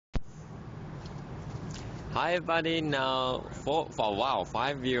Hi everybody, now for wow,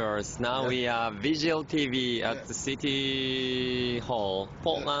 5 years now. Yep. We are Vigil TV at the City Hall,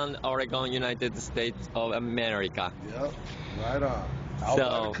 Portland, Oregon, United States of America. Yep, right on. Out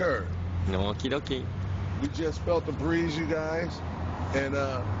by the curb. Okie dokie. We just felt the breeze, you guys. And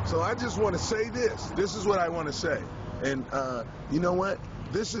so I just want to say this. This is what I want to say. And you know what?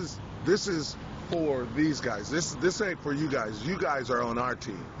 This is for these guys. This ain't for you guys. You guys are on our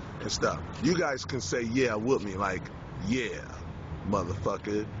team and stuff. You guys can say yeah with me, like, yeah,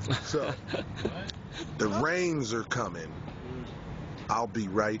 motherfucker. So the rains are coming. I'll be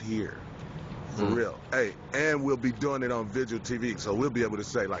right here. For real. Hey, and we'll be doing it on Vigil TV, so we'll be able to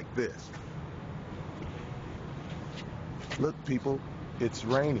say like this. Look, people, it's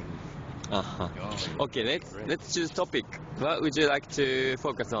raining. Okay, let's choose topic. What would you like to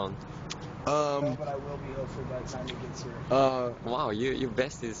focus on? But I will be hopefully by the time he gets here. Wow, your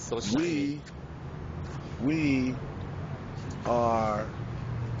vest is so shiny. We are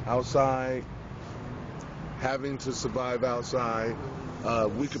outside, having to survive outside.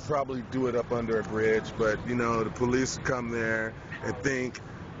 We could probably do it up under a bridge, but you know, the police come there and think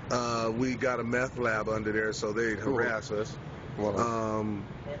we got a meth lab under there, so they'd harass us.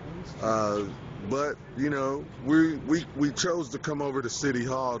 But you know, we chose to come over to City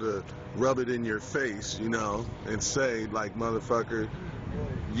Hall to rub it in your face, you know, and say like, motherfucker,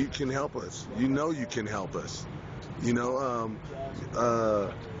 you can help us. You know you can help us. You know,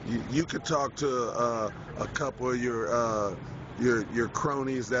 you could talk to a couple of your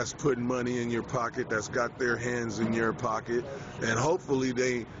cronies that's putting money in your pocket, that's got their hands in your pocket, and hopefully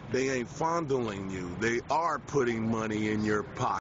they ain't fondling you. They are putting money in your pocket.